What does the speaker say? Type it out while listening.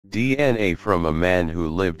DNA from a man who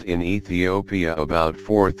lived in Ethiopia about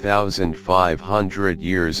 4,500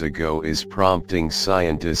 years ago is prompting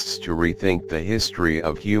scientists to rethink the history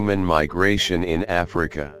of human migration in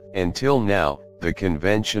Africa. Until now, the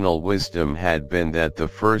conventional wisdom had been that the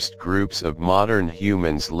first groups of modern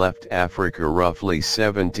humans left Africa roughly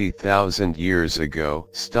 70,000 years ago,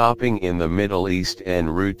 stopping in the Middle East en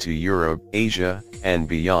route to Europe, Asia, and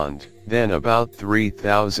beyond. Then about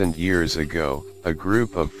 3,000 years ago, a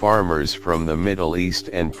group of farmers from the Middle East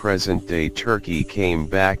and present-day Turkey came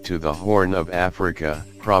back to the Horn of Africa,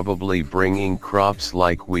 probably bringing crops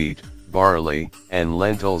like wheat, barley, and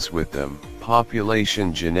lentils with them.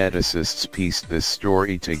 Population geneticists pieced this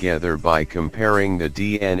story together by comparing the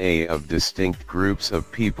DNA of distinct groups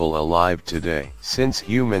of people alive today. Since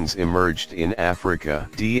humans emerged in Africa,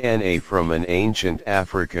 DNA from an ancient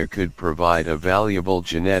Africa could provide a valuable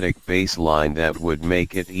genetic baseline that would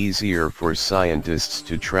make it easier for scientists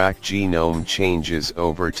to track genome changes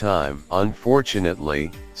over time.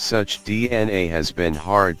 Unfortunately, such DNA has been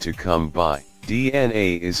hard to come by.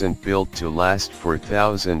 DNA isn't built to last for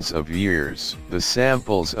thousands of years. The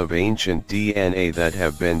samples of ancient DNA that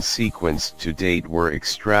have been sequenced to date were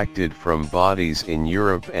extracted from bodies in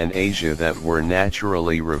Europe and Asia that were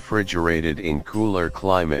naturally refrigerated in cooler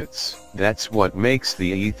climates. That's what makes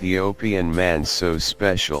the Ethiopian man so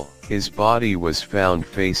special. His body was found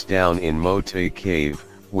face down in Motay Cave,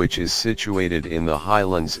 which is situated in the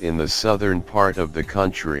highlands in the southern part of the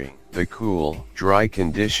country. The cool, dry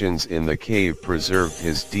conditions in the cave preserved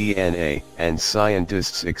his DNA, and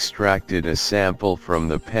scientists extracted a sample from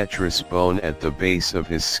the petrous bone at the base of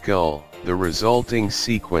his skull. The resulting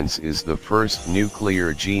sequence is the first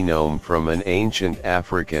nuclear genome from an ancient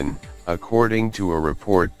African, according to a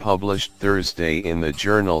report published Thursday in the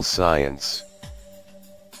journal Science.